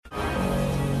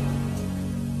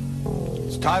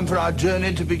time for our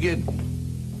journey to begin.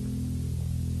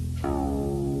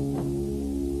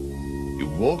 You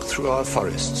walk through our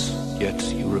forests, yet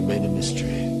you remain a mystery.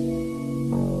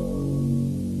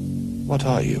 What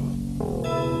are you?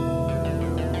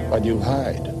 Why do you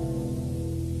hide?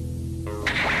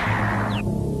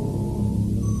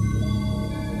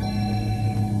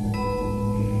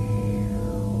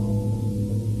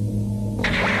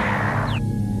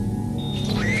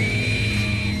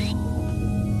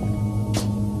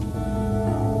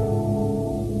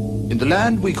 In the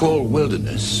land we call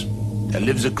wilderness, there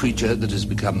lives a creature that has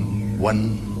become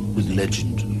one with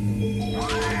legend.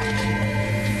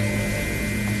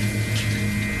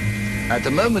 At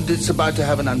the moment, it's about to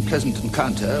have an unpleasant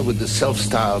encounter with the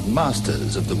self-styled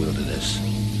masters of the wilderness,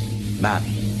 man.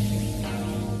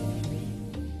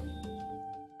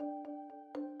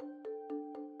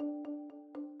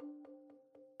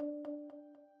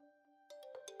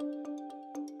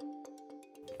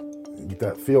 You get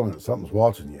that feeling that something's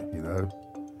watching you, you know,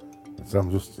 and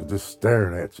something's just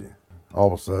staring at you. All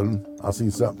of a sudden, I see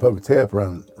something poke its head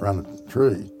around the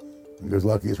tree. It goes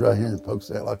like this right here and pokes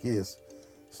out like this,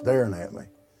 staring at me.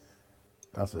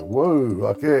 I said, whoa,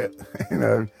 like that, you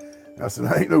know. I said,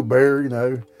 I ain't no bear, you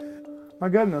know. My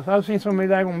goodness, I've seen so many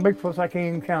daggone Bigfoots I can't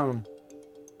even count them.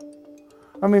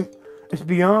 I mean, it's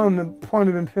beyond the point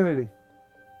of infinity.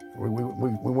 We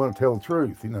want to tell the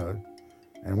truth, you know,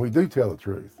 and we do tell the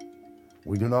truth.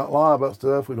 We do not lie about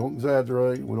stuff. We don't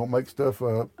exaggerate. We don't make stuff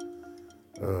up.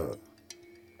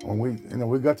 When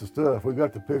we got the stuff, we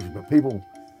got the pictures, but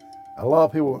a lot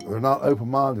of people, they're not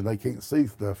open-minded. They can't see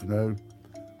stuff, you know,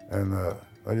 and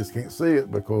they just can't see it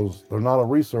because they're not a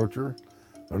researcher.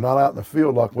 They're not out in the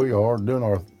field like we are doing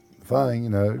our thing,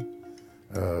 you know.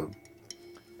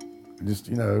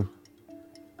 You know,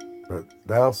 but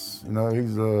Dallas, you know,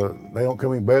 they don't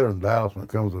come any better than Dallas when it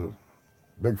comes to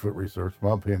Bigfoot research, in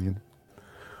my opinion.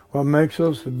 What makes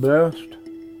us the best?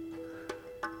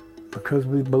 Because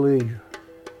we believe.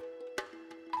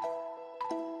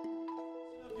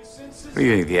 What do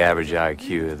you think the average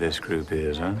IQ of this group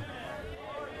is, huh?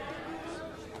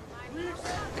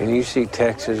 Can you see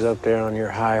Texas up there on your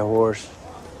high horse?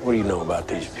 What do you know about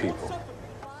these people?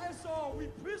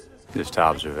 Just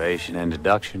observation and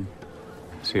deduction.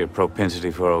 See a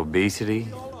propensity for obesity,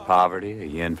 poverty, a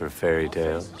yen for fairy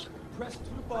tales.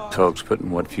 Folks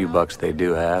putting what few bucks they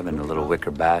do have into little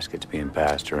wicker baskets being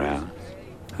passed around.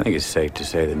 I think it's safe to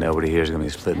say that nobody here is going to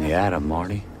be splitting the atom,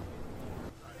 Marty.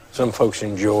 Some folks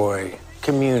enjoy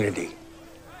community,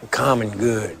 the common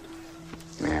good.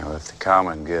 Yeah, well, if the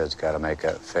common good's got to make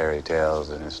up fairy tales,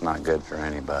 then it's not good for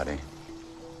anybody.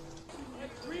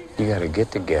 You got to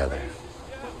get together.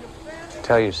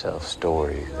 Tell yourself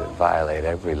stories that violate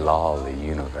every law of the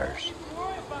universe.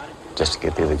 Just to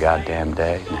get through the goddamn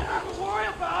day? No.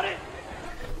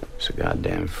 It's so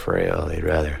goddamn frail. They'd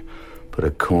rather put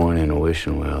a coin in a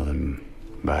wishing well than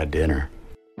buy dinner.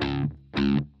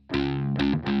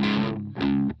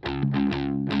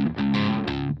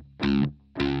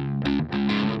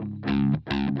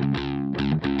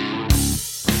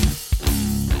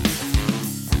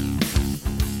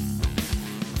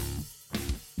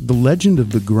 The legend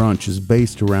of the Grunch is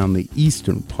based around the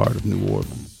eastern part of New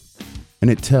Orleans, and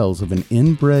it tells of an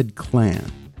inbred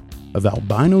clan of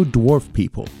albino dwarf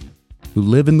people who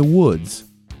live in the woods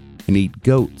and eat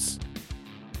goats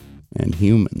and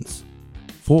humans,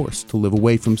 forced to live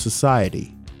away from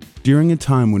society during a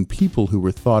time when people who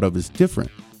were thought of as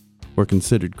different were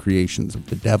considered creations of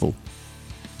the devil.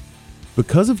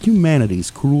 Because of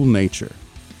humanity's cruel nature,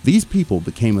 these people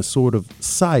became a sort of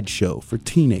sideshow for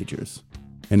teenagers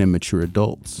and immature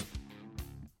adults.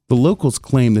 The locals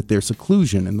claim that their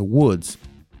seclusion in the woods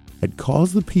had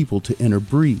caused the people to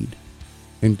interbreed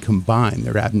and combine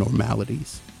their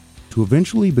abnormalities to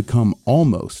eventually become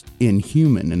almost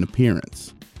inhuman in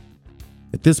appearance.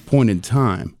 At this point in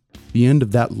time, the end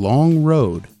of that long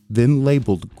road, then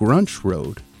labeled Grunch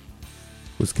Road,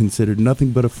 was considered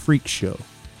nothing but a freak show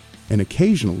and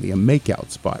occasionally a makeout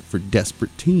spot for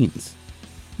desperate teens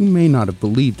who may not have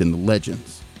believed in the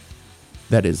legends.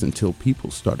 That is, until people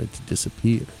started to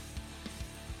disappear.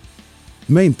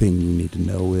 The main thing you need to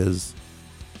know is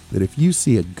that if you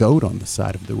see a goat on the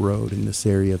side of the road in this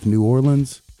area of New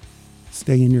Orleans,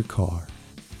 stay in your car.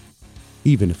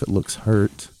 Even if it looks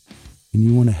hurt and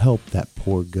you want to help that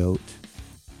poor goat,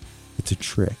 it's a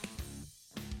trick.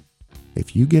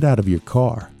 If you get out of your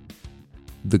car,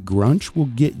 the Grunch will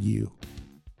get you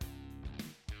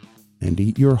and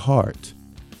eat your heart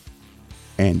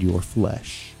and your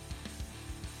flesh.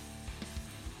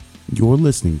 You're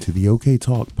listening to the OK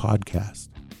Talk podcast.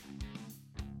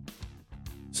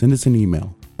 Send us an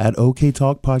email at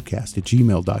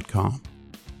oktalkpodcast@gmail.com.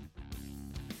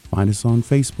 Find us on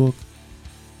Facebook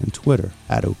and Twitter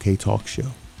at oktalkshow.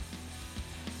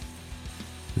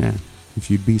 And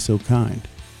if you'd be so kind,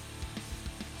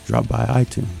 drop by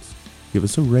iTunes, give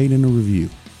us a rate and a review.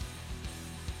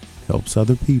 It helps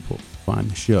other people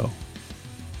find the show.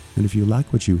 And if you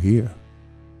like what you hear,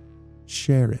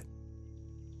 share it.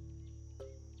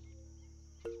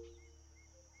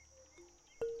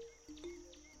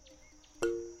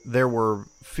 There were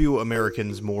few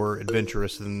Americans more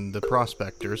adventurous than the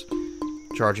prospectors,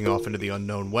 charging off into the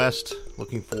unknown West,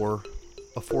 looking for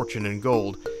a fortune in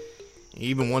gold.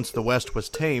 Even once the West was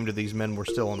tamed, these men were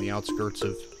still on the outskirts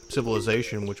of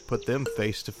civilization, which put them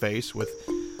face to face with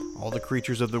all the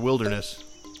creatures of the wilderness,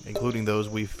 including those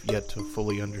we've yet to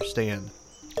fully understand.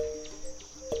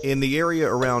 In the area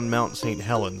around Mount St.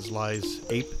 Helens lies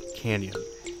Ape Canyon.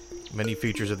 Many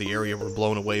features of the area were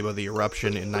blown away by the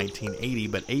eruption in 1980,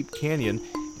 but Ape Canyon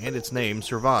and its name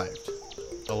survived.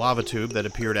 The lava tube that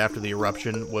appeared after the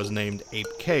eruption was named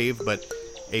Ape Cave, but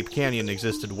Ape Canyon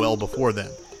existed well before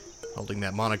then, holding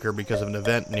that moniker because of an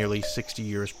event nearly 60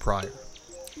 years prior.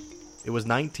 It was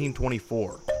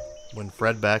 1924 when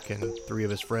Fred Beck and 3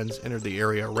 of his friends entered the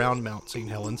area around Mount St.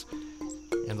 Helens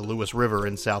and the Lewis River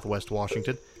in southwest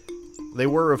Washington. They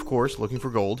were, of course, looking for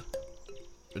gold.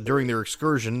 During their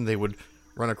excursion, they would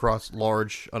run across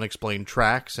large, unexplained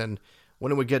tracks, and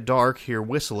when it would get dark, hear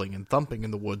whistling and thumping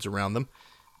in the woods around them.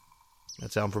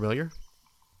 That sound familiar?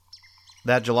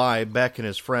 That July, Beck and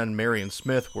his friend Marion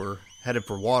Smith were headed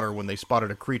for water when they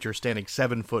spotted a creature standing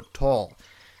 7 foot tall.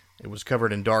 It was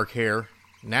covered in dark hair.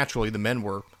 Naturally, the men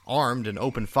were armed and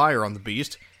opened fire on the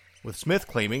beast, with Smith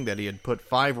claiming that he had put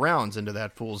 5 rounds into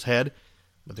that fool's head,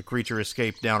 but the creature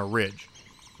escaped down a ridge.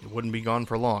 It wouldn't be gone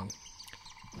for long.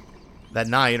 That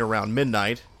night, around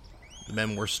midnight, the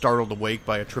men were startled awake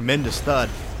by a tremendous thud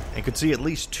and could see at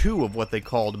least 2 of what they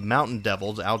called mountain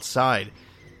devils outside,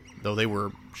 though they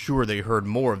were sure they heard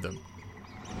more of them.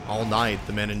 All night,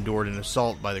 the men endured an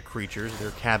assault by the creatures,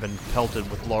 their cabin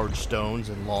pelted with large stones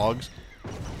and logs.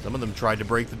 Some of them tried to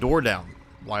break the door down,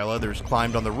 while others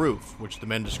climbed on the roof, which the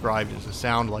men described as a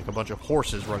sound like a bunch of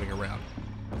horses running around.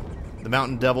 The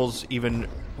mountain devils even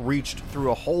reached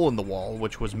through a hole in the wall,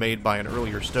 which was made by an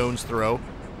earlier stone's throw,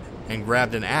 and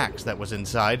grabbed an axe that was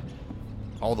inside.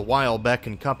 All the while, Beck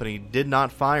and company did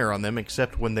not fire on them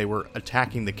except when they were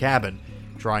attacking the cabin,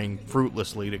 trying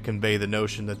fruitlessly to convey the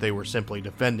notion that they were simply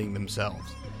defending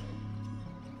themselves.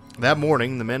 That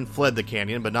morning, the men fled the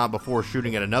canyon, but not before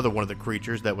shooting at another one of the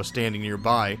creatures that was standing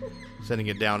nearby, sending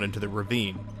it down into the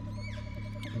ravine.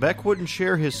 Beck wouldn't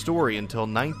share his story until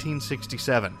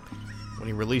 1967, when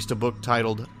he released a book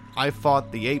titled I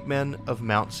Fought the Ape Men of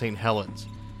Mount St. Helens.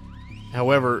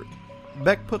 However,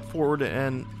 Beck put forward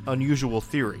an unusual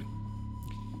theory.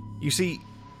 You see,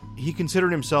 he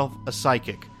considered himself a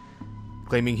psychic,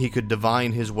 claiming he could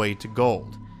divine his way to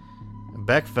gold.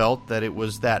 Beck felt that it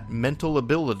was that mental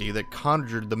ability that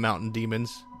conjured the mountain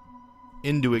demons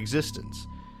into existence,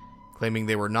 claiming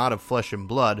they were not of flesh and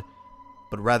blood,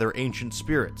 but rather ancient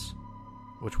spirits,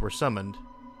 which were summoned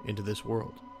into this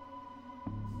world.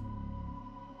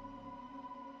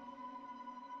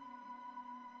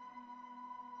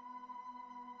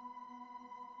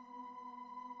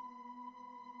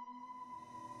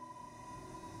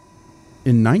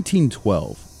 In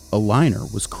 1912, a liner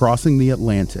was crossing the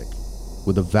Atlantic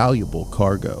with a valuable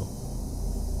cargo,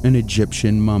 an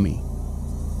Egyptian mummy.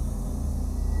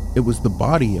 It was the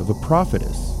body of a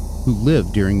prophetess who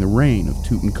lived during the reign of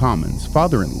Tutankhamun's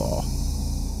father-in-law,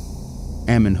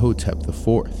 Amenhotep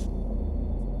IV.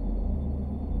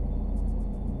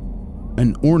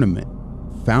 An ornament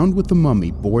found with the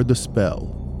mummy bore the spell,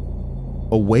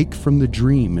 "Awake from the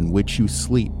dream in which you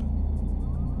sleep,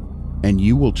 and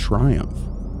you will triumph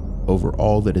over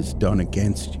all that is done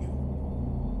against you."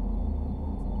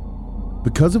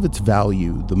 Because of its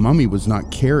value, the mummy was not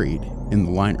carried in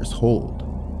the liner's hold,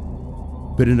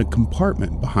 but in a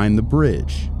compartment behind the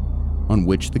bridge on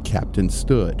which the captain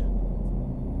stood.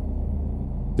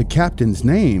 The captain's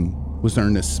name was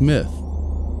Ernest Smith,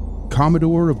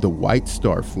 Commodore of the White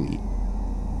Star Fleet,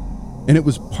 and it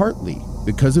was partly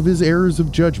because of his errors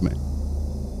of judgment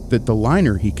that the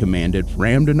liner he commanded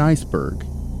rammed an iceberg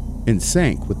and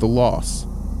sank with the loss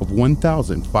of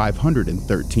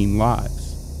 1,513 lives.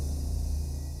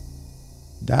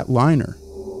 That liner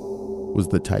was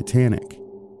the Titanic.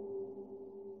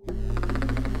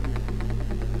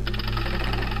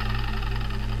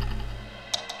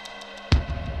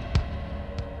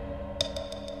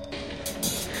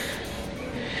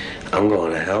 I'm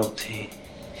going to help, T.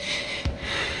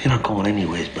 You're not going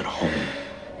anyways but home.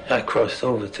 I crossed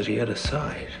over to the other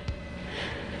side.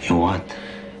 You what?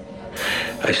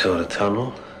 I saw the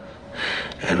tunnel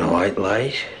and a white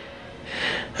light.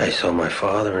 I saw my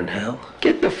father in hell.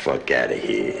 Get the fuck out of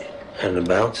here. And the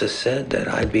bouncer said that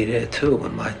I'd be there too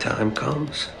when my time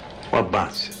comes. What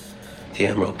bouncer? The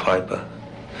Emerald Piper.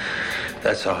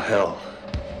 That's our hell.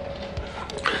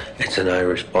 It's an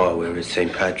Irish bar where it's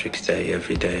St. Patrick's Day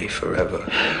every day,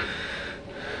 forever.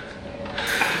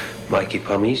 Mikey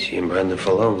Palmisi and Brendan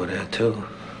Fallone were there too.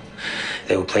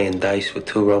 They were playing dice with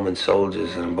 2 Roman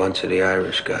soldiers and a bunch of the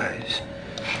Irish guys.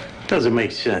 Doesn't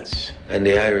make sense. And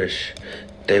the Irish,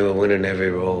 they were winning every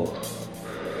roll.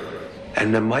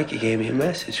 And then Mikey gave me a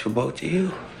message for both of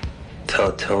you.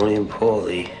 Tell Tony and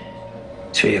Paulie,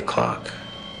 3 o'clock.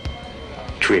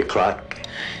 3 o'clock?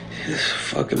 This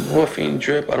fucking morphine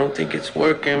drip, I don't think it's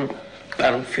working.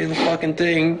 I don't feel a fucking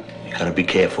thing. You gotta be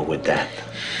careful with that.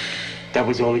 That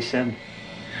was all he said?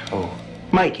 Oh.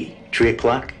 Mikey, 3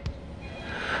 o'clock?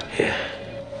 Yeah.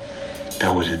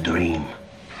 That was a dream.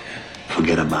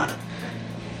 Forget about it.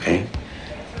 Okay?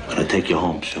 I'm gonna take you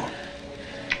home soon.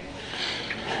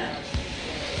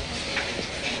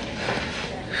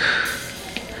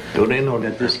 Don't they know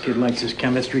that this kid likes his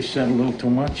chemistry set a little too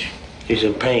much? He's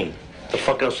in pain. The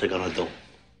fuck else they gonna do?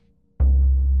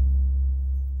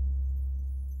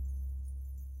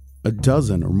 A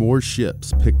dozen or more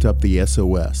ships picked up the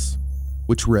SOS,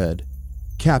 which read,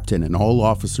 "Captain and all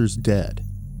officers dead.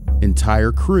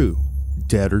 Entire crew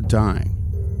dead or dying."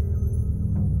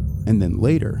 And then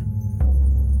later,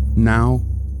 "Now,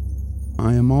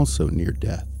 I am also near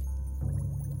death."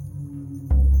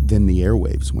 Then the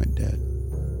airwaves went dead.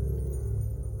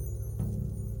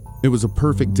 It was a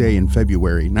perfect day in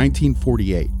February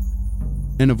 1948,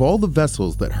 and of all the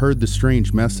vessels that heard the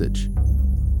strange message,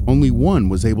 only one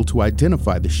was able to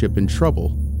identify the ship in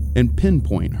trouble and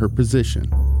pinpoint her position.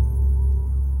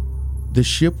 The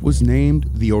ship was named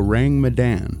the Orang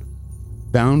Medan,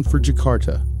 bound for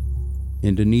Jakarta,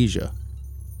 Indonesia,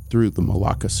 through the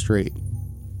Malacca Strait.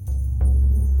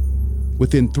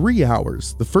 Within 3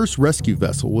 hours, the first rescue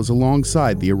vessel was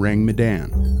alongside the Orang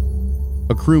Medan.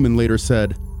 A crewman later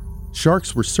said,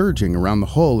 "Sharks were surging around the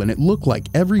hull, and it looked like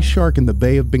every shark in the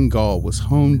Bay of Bengal was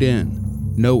homed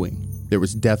in, knowing there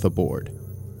was death aboard."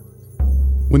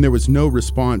 When there was no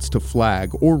response to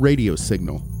flag or radio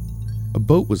signal, a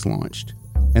boat was launched,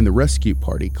 and the rescue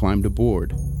party climbed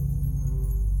aboard.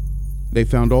 They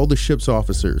found all the ship's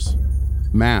officers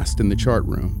massed in the chart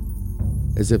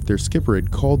room, as if their skipper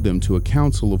had called them to a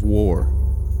council of war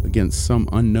against some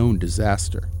unknown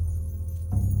disaster.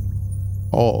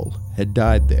 All had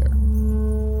died there.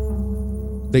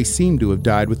 They seemed to have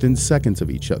died within seconds of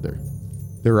each other.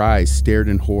 Their eyes stared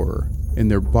in horror, and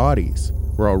their bodies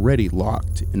were already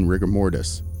locked in rigor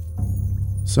mortis,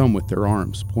 some with their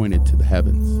arms pointed to the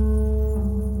heavens.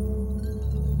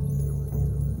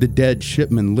 The dead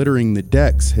shipmen littering the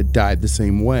decks had died the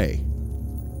same way.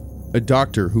 A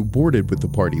doctor who boarded with the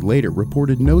party later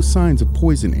reported no signs of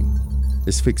poisoning,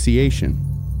 asphyxiation,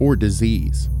 or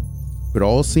disease, but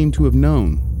all seemed to have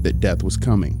known that death was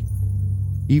coming.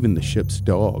 Even the ship's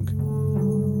dog.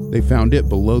 They found it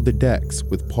below the decks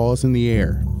with paws in the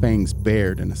air, fangs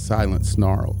bared in a silent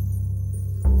snarl.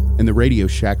 In the radio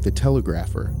shack, the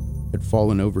telegrapher had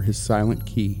fallen over his silent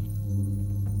key.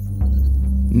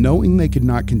 Knowing they could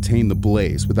not contain the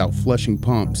blaze without flushing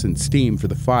pumps and steam for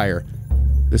the fire,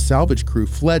 the salvage crew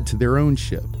fled to their own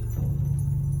ship.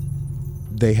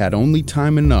 They had only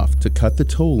time enough to cut the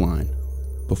tow line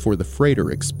before the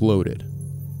freighter exploded.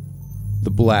 The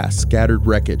blast scattered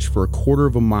wreckage for a quarter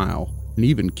of a mile and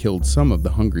even killed some of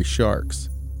the hungry sharks.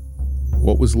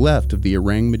 What was left of the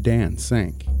Orang Medan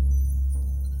sank.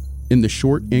 In the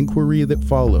short inquiry that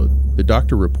followed, the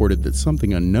doctor reported that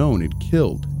something unknown had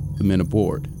killed the men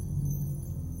aboard,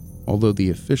 although the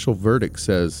official verdict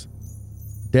says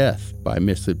death by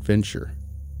misadventure.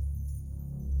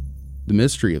 The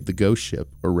mystery of the ghost ship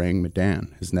Orang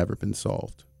Medan has never been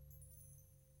solved.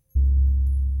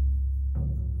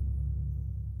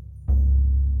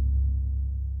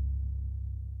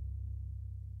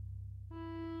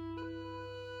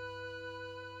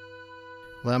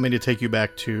 Allow me to take you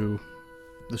back to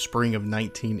the spring of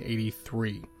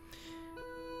 1983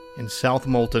 in South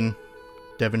Molton,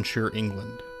 Devonshire,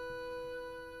 England,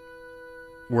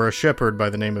 where a shepherd by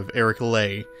the name of Eric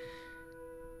Lay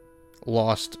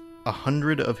lost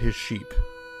 100 of his sheep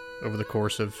over the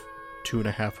course of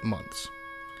 2.5 months.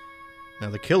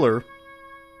 Now, the killer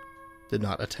did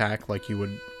not attack like you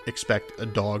would expect a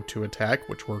dog to attack,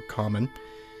 which were common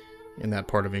in that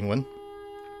part of England,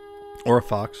 or a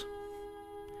fox,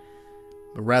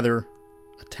 but rather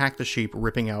attack the sheep,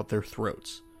 ripping out their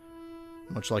throats.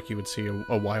 much like you would see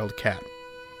a wild cat.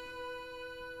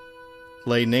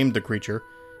 Lay named the creature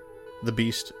the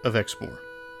Beast of Exmoor.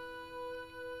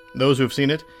 Those who have seen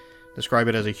it describe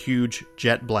it as a huge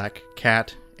jet black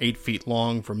cat, 8 feet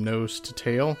long from nose to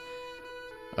tail.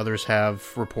 Others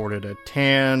have reported a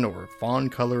tan or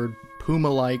fawn-colored,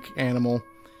 puma-like animal.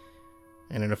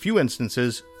 And in a few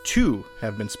instances, 2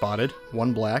 have been spotted,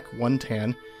 one black, one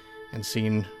tan, and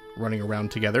seen running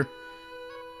around together.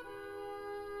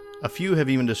 A few have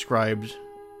even described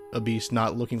a beast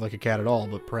not looking like a cat at all,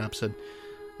 but perhaps an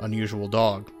unusual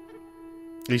dog.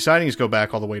 These sightings go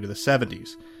back all the way to the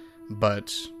 70s,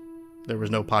 but there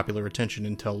was no popular attention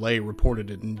until Lay reported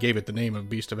it and gave it the name of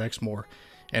Beast of Exmoor.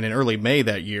 And in early May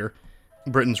that year,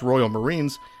 Britain's Royal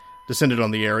Marines descended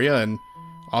on the area and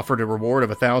offered a reward of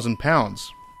 £1,000.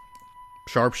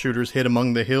 Sharpshooters hid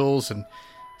among the hills, and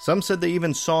some said they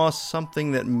even saw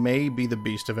something that may be the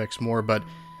Beast of Exmoor, but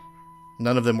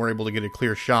none of them were able to get a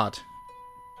clear shot.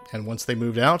 And once they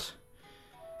moved out,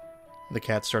 the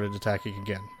cat started attacking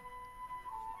again.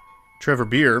 Trevor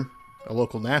Beer, a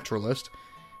local naturalist,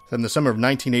 said in the summer of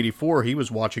 1984 he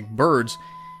was watching birds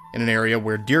in an area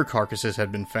where deer carcasses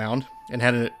had been found and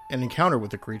had an encounter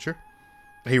with the creature.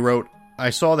 He wrote, "I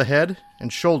saw the head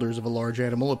and shoulders of a large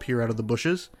animal appear out of the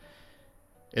bushes.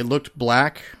 It looked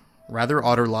black, rather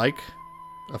otter-like,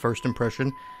 a first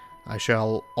impression I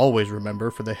shall always remember,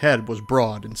 for the head was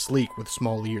broad and sleek with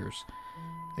small ears.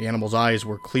 The animal's eyes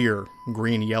were clear,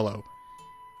 green-yellow.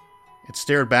 It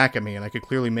stared back at me, and I could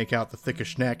clearly make out the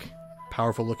thickish neck,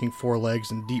 powerful-looking forelegs,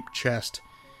 and deep chest.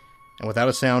 And without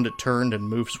a sound it turned and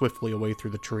moved swiftly away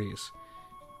through the trees.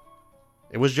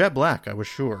 It was jet black, I was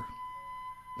sure,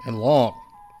 and long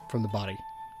from the body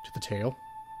to the tail.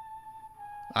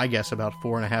 I guess about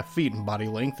 4.5 feet in body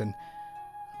length and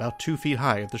about 2 feet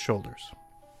high at the shoulders."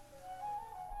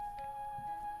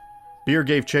 Beer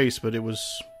gave chase, but it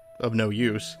was of no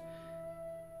use.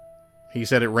 He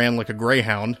said it ran like a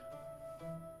greyhound.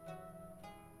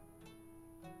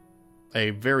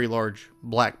 A very large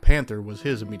black panther was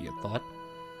his immediate thought.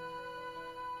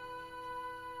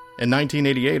 In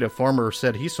 1988, a farmer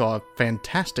said he saw a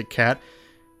fantastic cat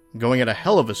going at a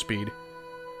hell of a speed.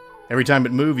 Every time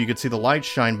it moved, you could see the light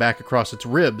shine back across its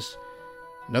ribs.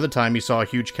 Another time, he saw a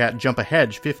huge cat jump a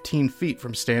hedge 15 feet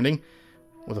from standing,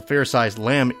 with a fair-sized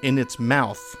lamb in its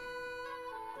mouth.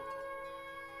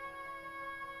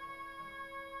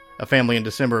 A family in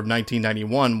December of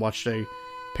 1991 watched a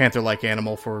panther-like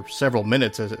animal for several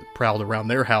minutes as it prowled around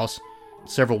their house.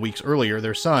 Several weeks earlier,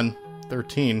 their son,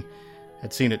 13,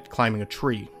 had seen it climbing a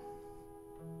tree.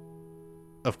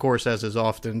 Of course, as is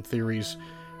often, theories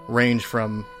range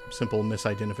from simple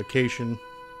misidentification,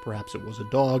 perhaps it was a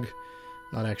dog,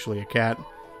 not actually a cat,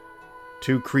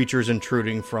 to creatures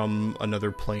intruding from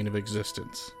another plane of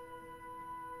existence.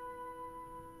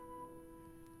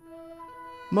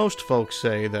 Most folks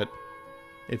say that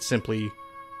it's simply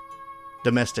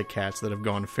domestic cats that have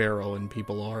gone feral and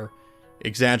people are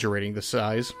exaggerating the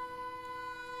size.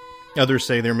 Others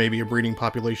say there may be a breeding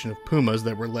population of pumas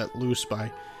that were let loose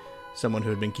by someone who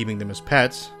had been keeping them as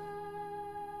pets.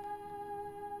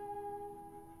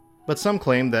 But some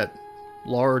claim that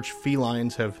large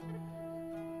felines have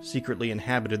secretly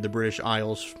inhabited the British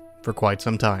Isles for quite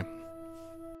some time.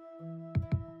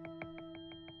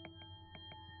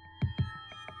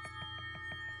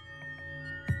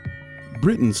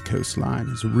 Britain's coastline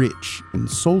is rich in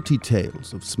salty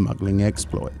tales of smuggling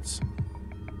exploits.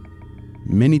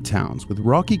 Many towns with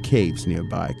rocky caves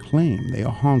nearby claim they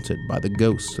are haunted by the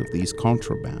ghosts of these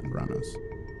contraband runners.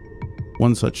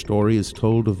 One such story is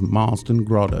told of Marsden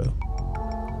Grotto,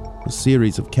 a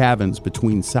series of caverns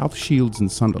between South Shields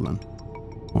and Sunderland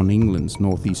on England's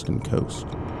northeastern coast.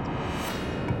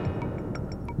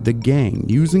 The gang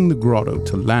using the grotto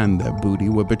to land their booty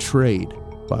were betrayed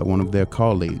by one of their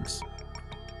colleagues,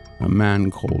 a man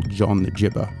called John the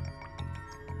Gibber.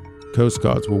 Coast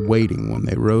Guards were waiting when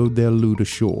they rowed their loot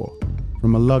ashore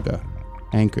from a lugger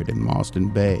anchored in Marsden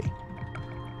Bay.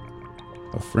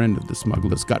 A friend of the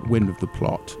smugglers got wind of the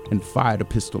plot and fired a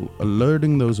pistol,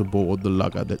 alerting those aboard the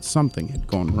lugger that something had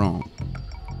gone wrong.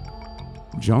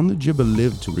 John the Gibber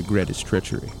lived to regret his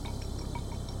treachery.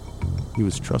 He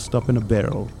was trussed up in a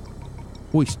barrel,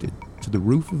 hoisted to the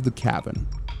roof of the cavern,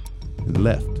 and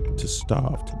left to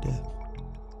starve to death.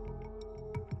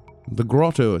 The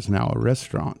grotto is now a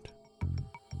restaurant.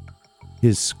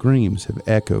 His screams have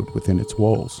echoed within its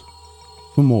walls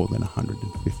for more than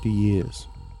 150 years.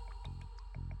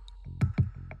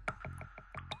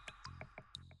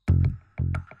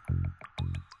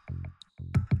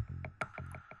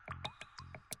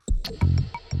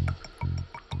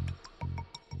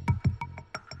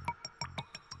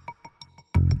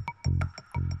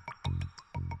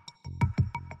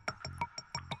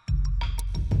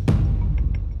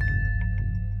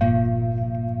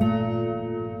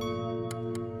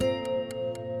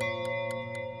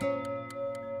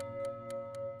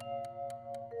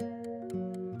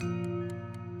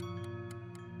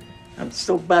 I'm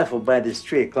still baffled by this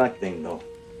 3 o'clock thing, though.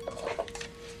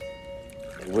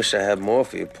 I wish I had more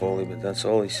for you, Paulie, but that's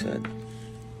all he said.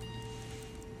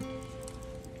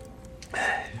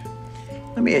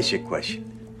 Let me ask you a question.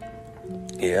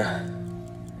 Yeah?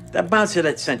 That bouncer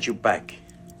that sent you back,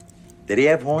 did he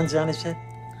have horns on his head?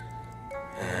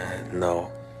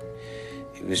 No.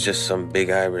 He was just some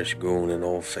big Irish goon in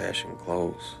old-fashioned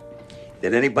clothes.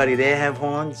 Did anybody there have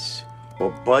horns? Or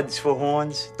buds for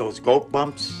horns? Those goat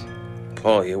bumps?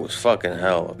 Paulie, it was fucking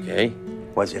hell, okay?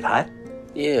 Was it hot?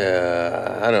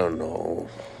 Yeah, I don't know.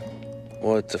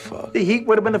 What the fuck? The heat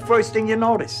would have been the first thing you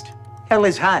noticed. Hell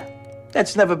is hot.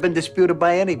 That's never been disputed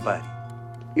by anybody.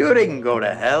 You didn't go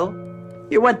to hell.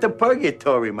 You went to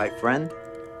purgatory, my friend.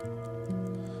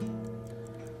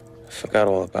 I forgot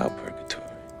all about purgatory.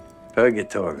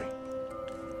 Purgatory.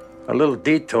 A little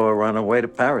detour on our way to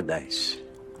paradise.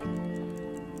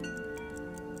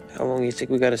 How long do you think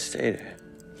we gotta stay there?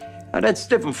 Now, that's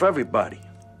different for everybody.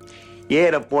 You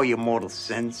add up all your mortal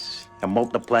sins and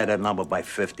multiply that number by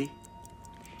 50.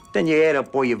 Then you add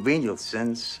up all your venial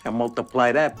sins and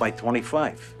multiply that by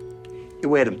 25.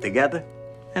 You add them together,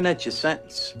 and that's your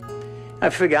sentence. I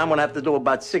figure I'm gonna have to do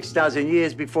about 6,000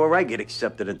 years before I get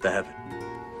accepted into heaven.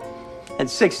 And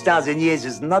 6,000 years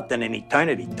is nothing in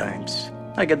eternity terms.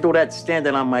 I can do that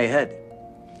standing on my head.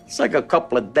 It's like a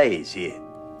couple of days here.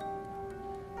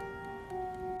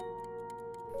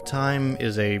 Time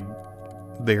is a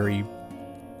very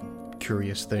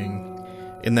curious thing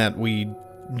in that we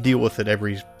deal with it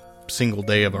every single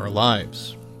day of our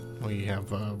lives. We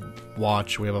have a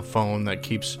watch, we have a phone that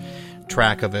keeps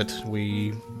track of it.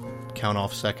 We count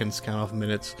off seconds, count off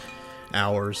minutes,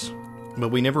 hours, but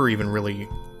we never even really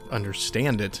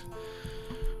understand it,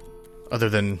 other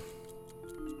than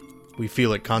we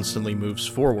feel it constantly moves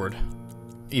forward.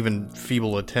 Even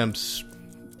feeble attempts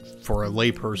for a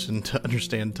layperson to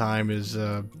understand time is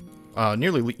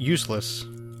nearly useless.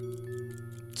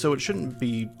 So it shouldn't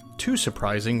be too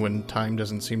surprising when time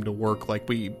doesn't seem to work like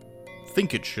we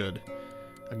think it should.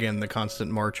 Again, the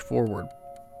constant march forward.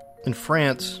 In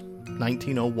France,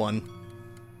 1901,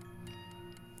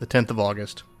 the 10th of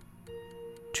August,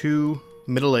 2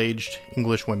 middle-aged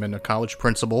English women, a college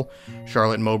principal,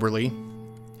 Charlotte Moberly,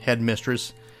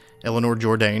 headmistress, Eleanor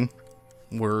Jourdain,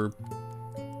 were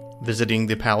visiting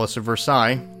the Palace of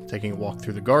Versailles, taking a walk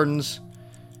through the gardens,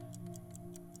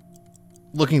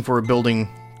 looking for a building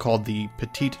called the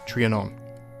Petit Trianon.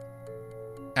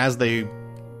 As they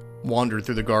wandered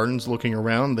through the gardens, looking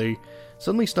around, they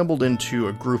suddenly stumbled into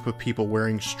a group of people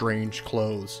wearing strange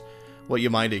clothes, what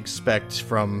you might expect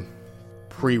from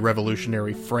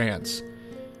pre-revolutionary France,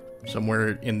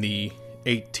 somewhere in the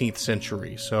 18th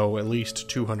century, so at least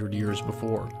 200 years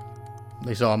before.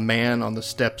 They saw a man on the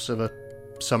steps of a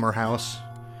summer house,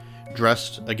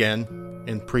 dressed, again,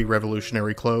 in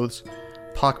pre-revolutionary clothes,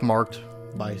 pockmarked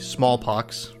by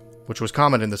smallpox, which was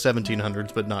common in the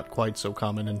 1700s, but not quite so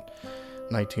common in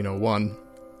 1901.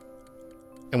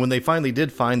 And when they finally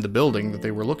did find the building that they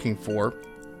were looking for,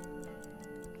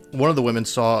 one of the women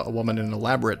saw a woman in an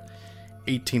elaborate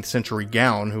 18th century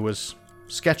gown who was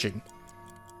sketching.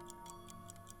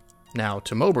 Now,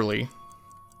 to Moberly,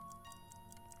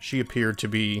 she appeared to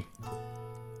be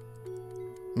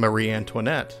Marie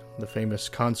Antoinette, the famous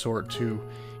consort to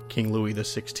King Louis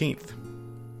XVI.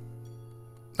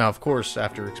 Now, of course,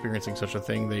 after experiencing such a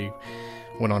thing, they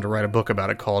went on to write a book about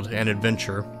it called An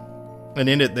Adventure. And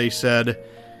in it, they said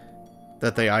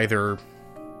that they either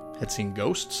had seen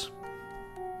ghosts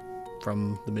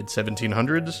from the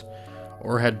mid-1700s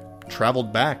or had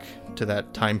traveled back to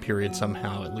that time period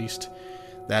somehow. At least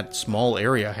that small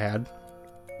area had.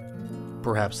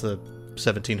 Perhaps the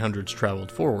 1700s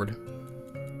traveled forward.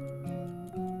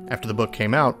 After the book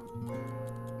came out,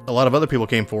 a lot of other people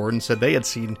came forward and said they had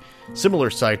seen similar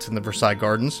sights in the Versailles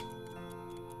Gardens.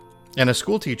 And a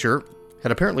schoolteacher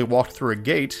had apparently walked through a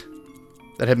gate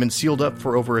that had been sealed up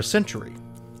for over a century.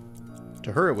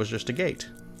 To her, it was just a gate.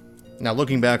 Now,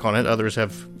 looking back on it, others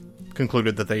have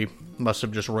concluded that they must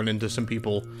have just run into some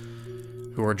people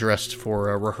who were dressed for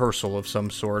a rehearsal of some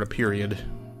sort, a period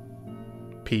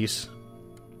piece.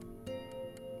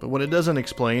 But what it doesn't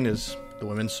explain is the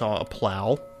women saw a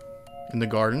plow in the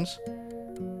gardens,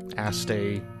 asked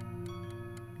a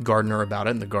gardener about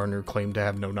it, and the gardener claimed to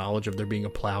have no knowledge of there being a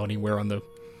plow anywhere on the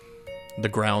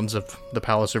grounds of the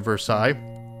Palace of Versailles.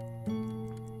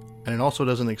 And it also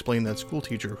doesn't explain that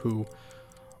schoolteacher who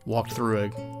walked through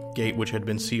a gate which had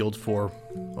been sealed for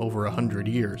over 100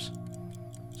 years.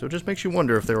 So it just makes you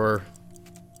wonder if there are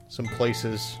some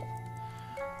places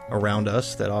around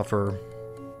us that offer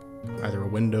either a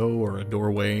window or a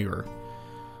doorway or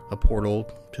a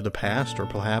portal to the past, or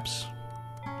perhaps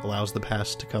allows the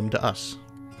past to come to us.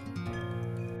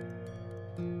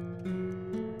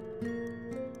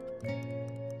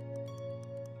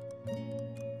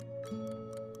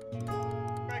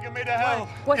 Dragging me to hell.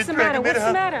 What's the matter? What's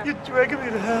the matter? You're dragging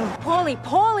me to hell.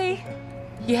 Paulie!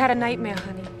 You had a nightmare,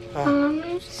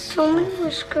 honey. Someone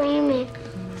was screaming.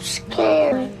 I'm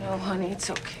scared. No, honey, it's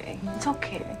okay. It's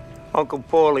okay. Uncle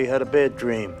Paulie had a bad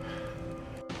dream.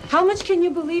 How much can you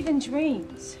believe in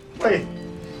dreams? Wait,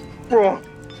 wrong.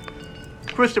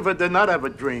 Christopher did not have a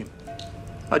dream.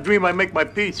 A dream I make my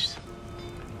peace.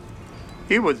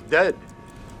 He was dead.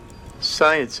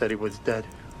 Science said he was dead.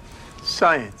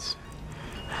 Science.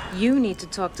 You need to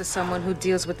talk to someone who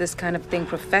deals with this kind of thing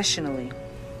professionally.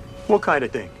 What kind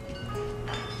of thing?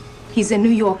 He's in New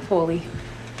York, Paulie.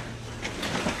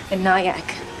 In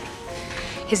Nyack.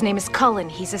 His name is Cullen.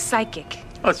 He's a psychic.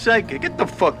 A psychic? Get the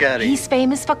fuck out of here. He's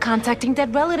famous for contacting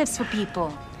dead relatives for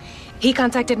people. He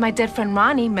contacted my dead friend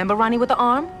Ronnie. Remember Ronnie with the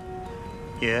arm?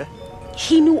 Yeah?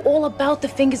 He knew all about the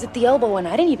fingers at the elbow, and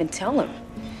I didn't even tell him.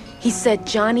 He said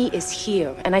Johnny is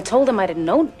here, and I told him I didn't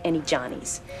know any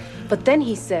Johnnies. But then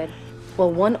he said,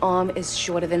 well, one arm is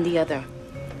shorter than the other.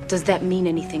 Does that mean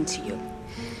anything to you?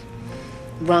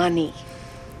 Ronnie.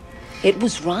 It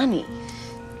was Ronnie.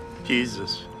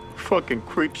 Jesus. Fucking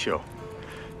creep show.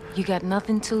 You got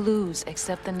nothing to lose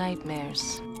except the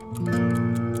nightmares.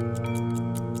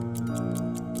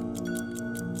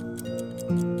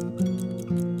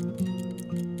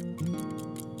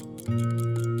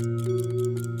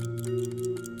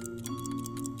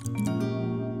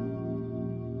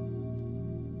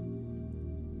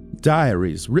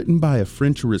 Diaries written by a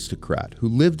French aristocrat who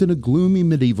lived in a gloomy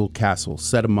medieval castle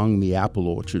set among the apple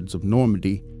orchards of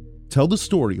Normandy tell the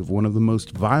story of one of the most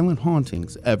violent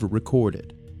hauntings ever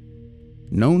recorded.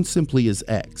 Known simply as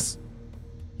X,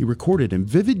 he recorded in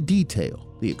vivid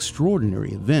detail the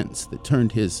extraordinary events that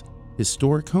turned his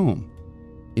historic home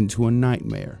into a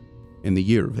nightmare in the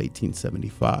year of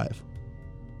 1875.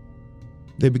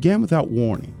 They began without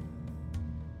warning.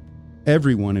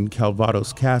 Everyone in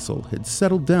Calvados Castle had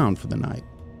settled down for the night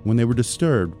when they were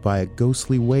disturbed by a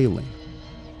ghostly wailing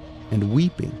and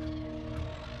weeping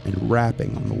and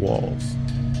rapping on the walls.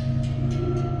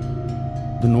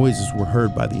 The noises were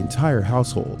heard by the entire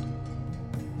household.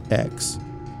 X,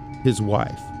 his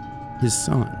wife, his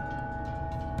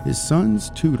son's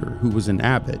tutor, who was an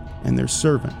abbot, and their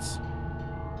servants.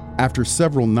 After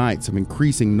several nights of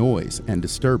increasing noise and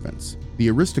disturbance, the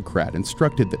aristocrat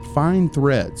instructed that fine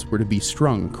threads were to be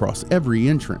strung across every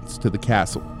entrance to the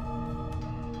castle.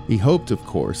 He hoped, of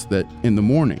course, that in the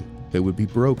morning they would be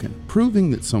broken, proving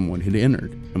that someone had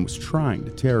entered and was trying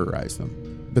to terrorize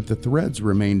them. But the threads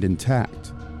remained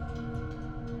intact.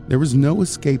 There was no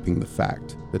escaping the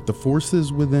fact that the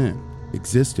forces within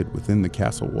existed within the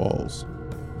castle walls.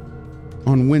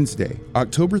 On Wednesday,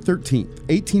 October 13th,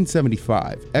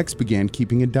 1875, X began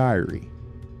keeping a diary.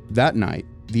 That night,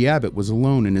 the abbot was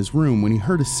alone in his room when he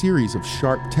heard a series of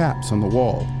sharp taps on the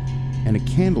wall, and a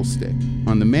candlestick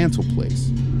on the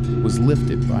mantelpiece was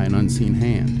lifted by an unseen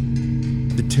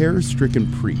hand. The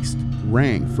terror-stricken priest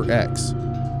rang for X,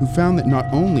 who found that not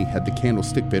only had the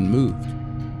candlestick been moved,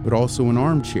 but also an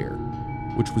armchair,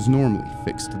 which was normally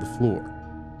fixed to the floor.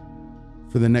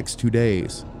 For the next 2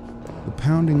 days, the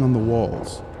pounding on the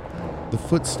walls, the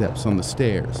footsteps on the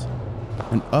stairs,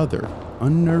 and other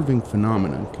unnerving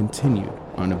phenomenon continued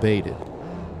unabated.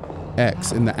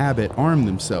 X and the abbot armed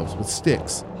themselves with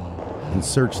sticks and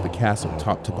searched the castle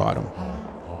top to bottom.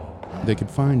 They could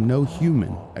find no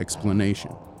human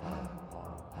explanation.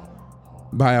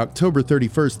 By October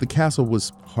 31st, the castle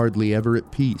was hardly ever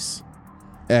at peace.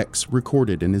 X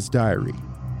recorded in his diary,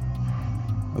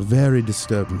 "A very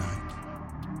disturbed night.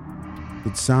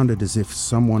 It sounded as if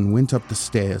someone went up the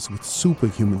stairs with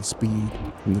superhuman speed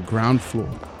from the ground floor,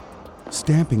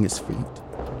 stamping his feet.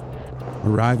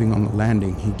 Arriving on the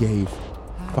landing, he gave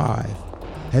 5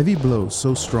 heavy blows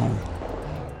so strong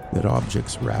that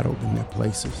objects rattled in their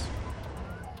places.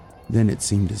 Then it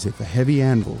seemed as if a heavy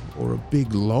anvil or a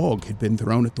big log had been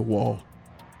thrown at the wall,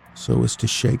 so as to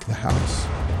shake the house.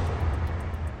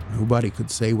 Nobody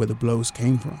could say where the blows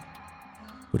came from,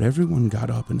 but everyone got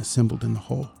up and assembled in the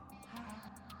hall.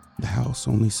 The house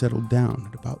only settled down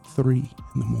at about 3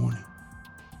 in the morning."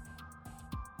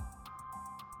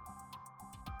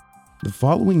 The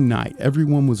following night,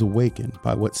 everyone was awakened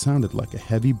by what sounded like a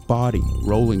heavy body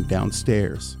rolling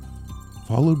downstairs,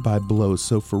 followed by blows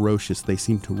so ferocious they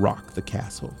seemed to rock the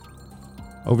castle.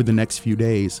 Over the next few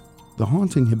days, the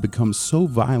haunting had become so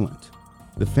violent,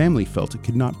 the family felt it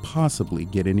could not possibly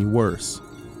get any worse.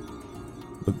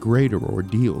 But greater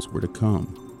ordeals were to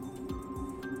come.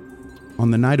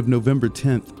 On the night of November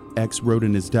 10th, X wrote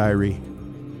in his diary,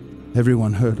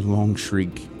 "Everyone heard a long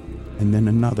shriek, and then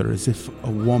another as if a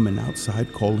woman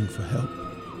outside calling for help.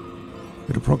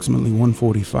 At approximately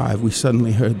 1:45, we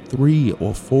suddenly heard 3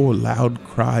 or 4 loud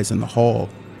cries in the hall.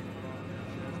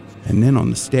 And then on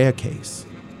the staircase,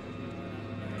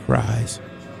 cries,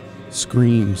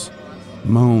 screams,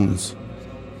 moans,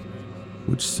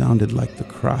 which sounded like the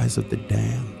cries of the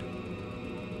damned."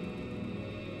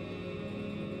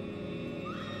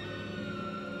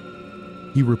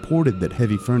 He reported that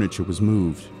heavy furniture was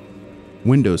moved,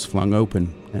 windows flung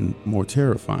open, and more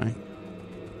terrifying,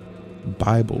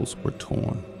 Bibles were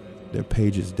torn, their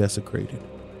pages desecrated.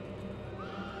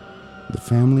 The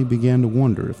family began to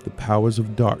wonder if the powers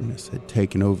of darkness had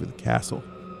taken over the castle.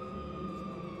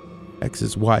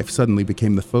 X's wife suddenly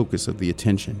became the focus of the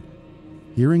attention.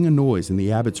 Hearing a noise in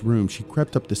the abbot's room, she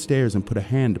crept up the stairs and put a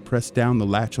hand to press down the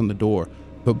latch on the door,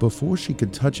 but before she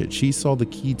could touch it, she saw the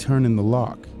key turn in the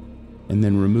lock and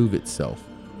then remove itself,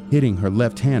 hitting her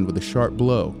left hand with a sharp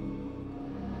blow.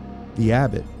 The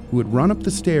abbot, who had run up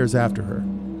the stairs after her,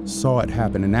 saw it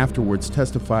happen and afterwards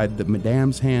testified that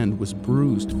Madame's hand was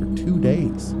bruised for 2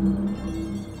 days.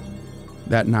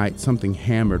 That night, something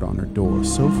hammered on her door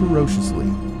so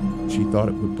ferociously, she thought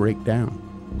it would break down.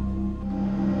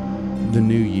 The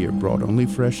new year brought only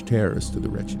fresh terrors to the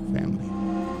wretched family.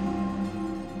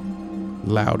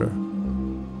 Louder,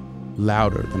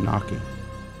 louder the knocking,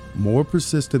 more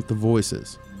persistent the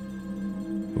voices.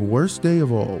 The worst day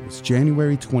of all was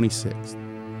January 26th,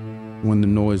 when the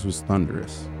noise was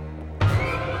thunderous.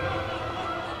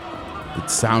 It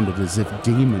sounded as if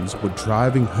demons were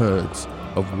driving herds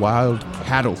of wild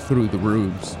cattle through the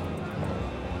rooms.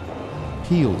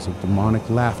 Peals of demonic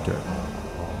laughter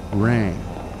rang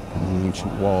from the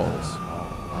ancient walls.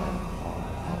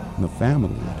 And the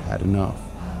family had had enough.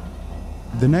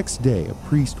 The next day, a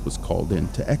priest was called in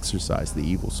to exorcise the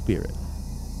evil spirit.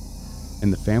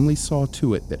 And the family saw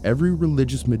to it that every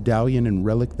religious medallion and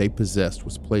relic they possessed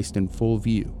was placed in full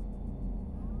view.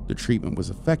 The treatment was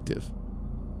effective,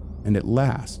 and at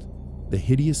last, the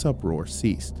hideous uproar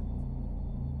ceased.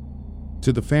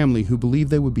 To the family, who believed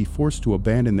they would be forced to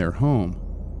abandon their home,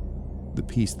 the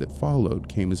peace that followed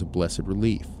came as a blessed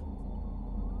relief.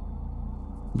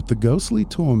 But the ghostly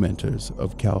tormentors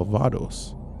of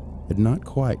Calvados had not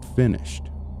quite finished.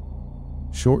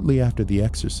 Shortly after the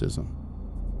exorcism,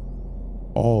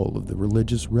 all of the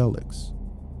religious relics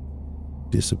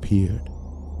disappeared.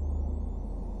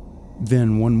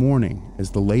 Then one morning,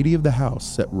 as the lady of the house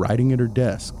sat writing at her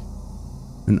desk,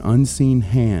 an unseen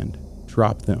hand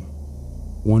dropped them,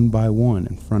 one by one,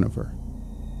 in front of her.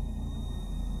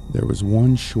 There was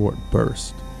one short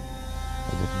burst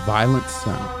of a violent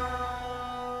sound,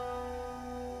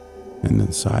 and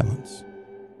then silence.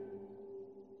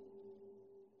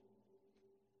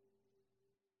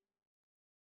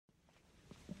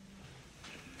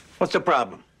 What's the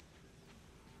problem?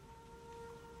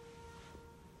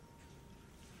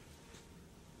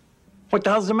 What the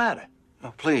hell's the matter?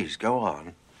 Oh, please, go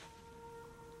on.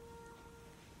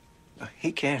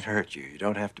 He can't hurt you. You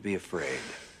don't have to be afraid.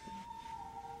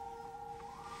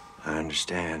 I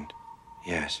understand.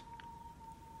 Yes.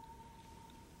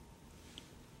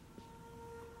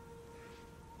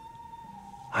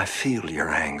 I feel your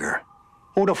anger.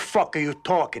 Who the fuck are you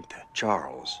talking to?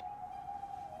 Charles.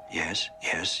 Yes,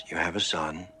 you have a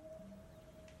son.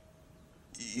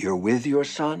 You're with your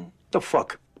son? The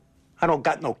fuck? I don't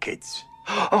got no kids.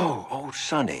 Oh,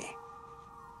 Sonny.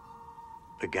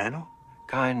 Pagano?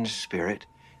 Kind spirit.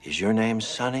 Is your name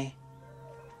Sonny?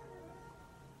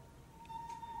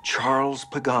 Charles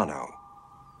Pagano.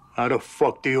 How the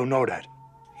fuck do you know that?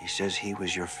 He says he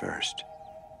was your first.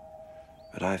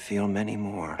 But I feel many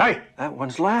more. Hey! That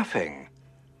one's laughing.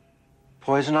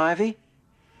 Poison ivy?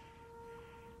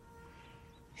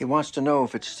 He wants to know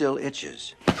if it still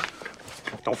itches.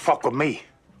 Don't fuck with me.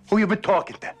 Who you been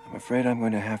talking to? I'm afraid I'm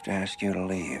going to have to ask you to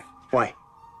leave. Why?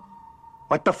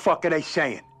 What the fuck are they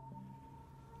saying?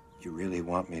 You really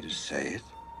want me to say it?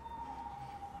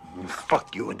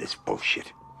 Fuck you and this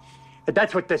bullshit.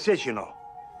 That's what this is, you know.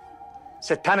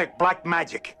 Satanic black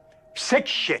magic. Sick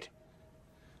shit.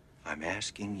 I'm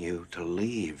asking you to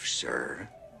leave, sir.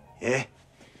 Yeah?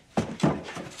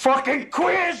 Fucking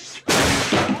quiz!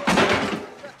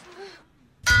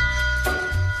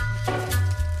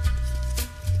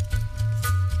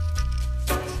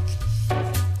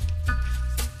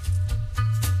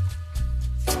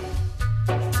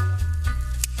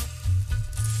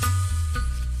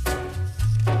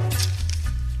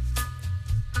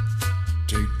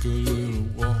 Take a little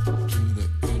walk to the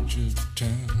edge of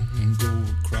town and go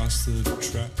across the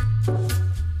track.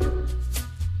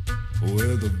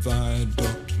 where the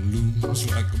viaduct looms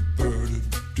like a bird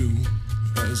of doom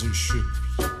as it ships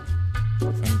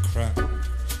and cracks,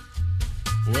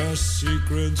 where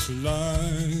secrets lie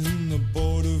in the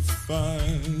border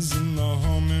fires and the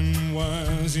humming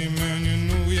wires. Yeah, man, you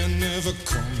know you're never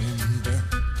coming back.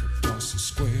 Past the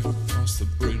square, past the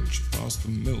bridge, past the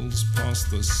mills, past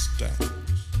the stacks.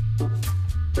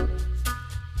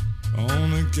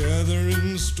 On a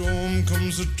gathering storm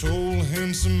comes a tall,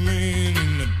 handsome man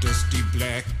in a dusty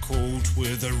black coat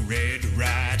with a red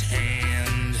right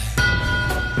hand.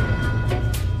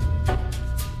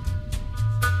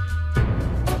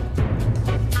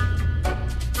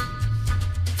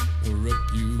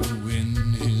 Wrap you in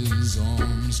his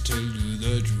arms, tell you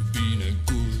that you've been a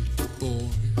good boy.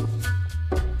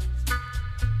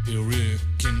 He'll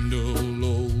rekindle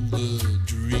all the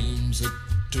dreams that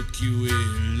took you a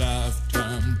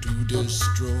lifetime to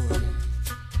destroy.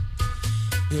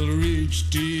 He'll reach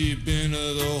deep into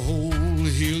the hole,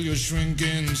 heal your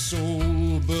shrinking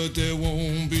soul, but there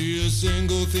won't be a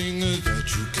single thing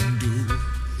that you can do.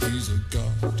 He's a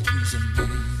god, he's a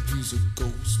man, he's a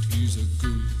ghost, he's a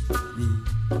guru.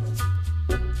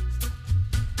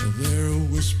 They're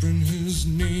whispering his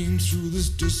name through this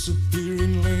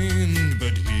disappearing land,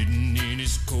 but hidden in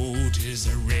his coat is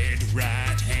a red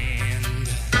right hand.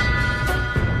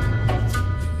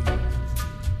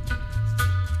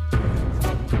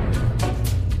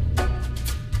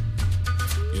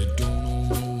 You don't owe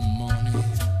no money,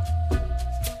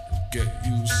 get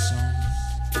you some.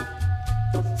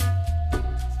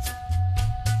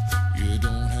 You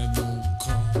don't have no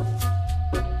car,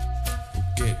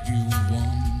 get you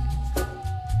one.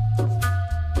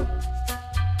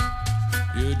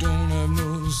 You don't have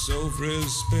no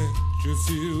self-respect, you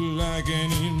feel like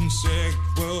an insect.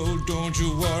 Well, don't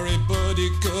you worry, buddy,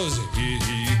 cause here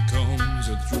he comes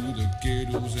through the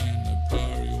ghettos and the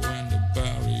barrio and the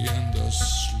barry and the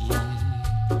slum.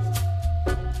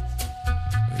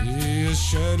 His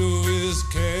shadow is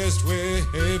cast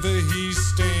wherever he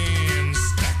stands,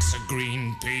 stacks of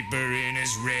green paper in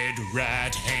his red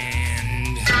right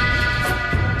hand.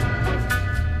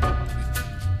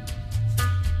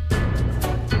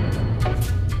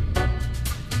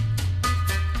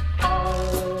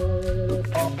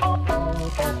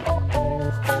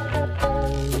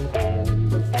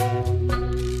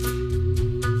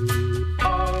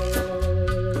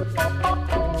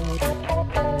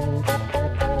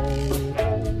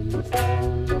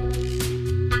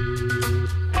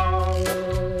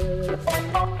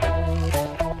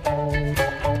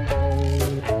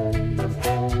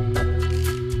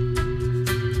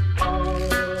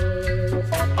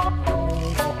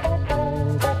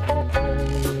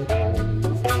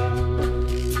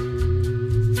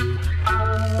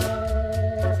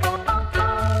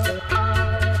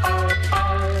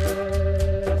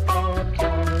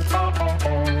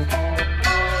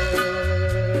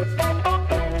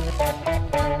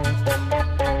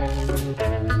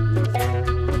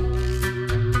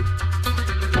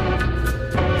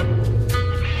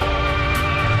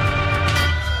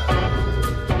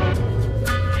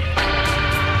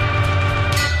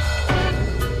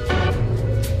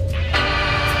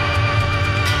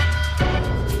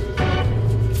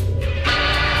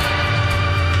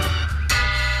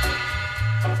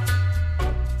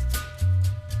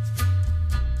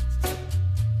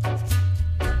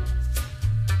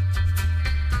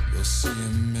 You'll see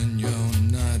him in your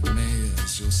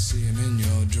nightmares, you'll see him in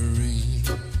your dreams.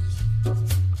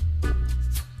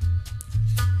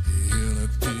 He'll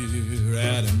appear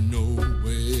out of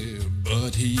nowhere,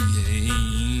 but he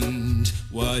ain't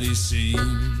what he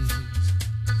seems.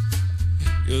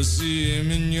 You'll see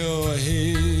him in your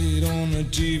head on the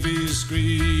TV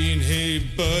screen. Hey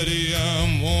buddy,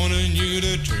 I'm warning you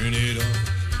to turn it off.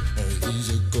 He's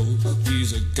a ghost,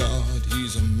 he's a god,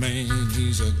 he's a man,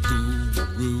 he's a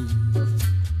guru.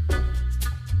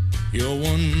 You're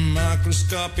one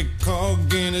microscopic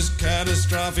cog in his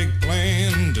catastrophic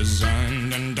plan,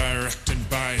 designed and directed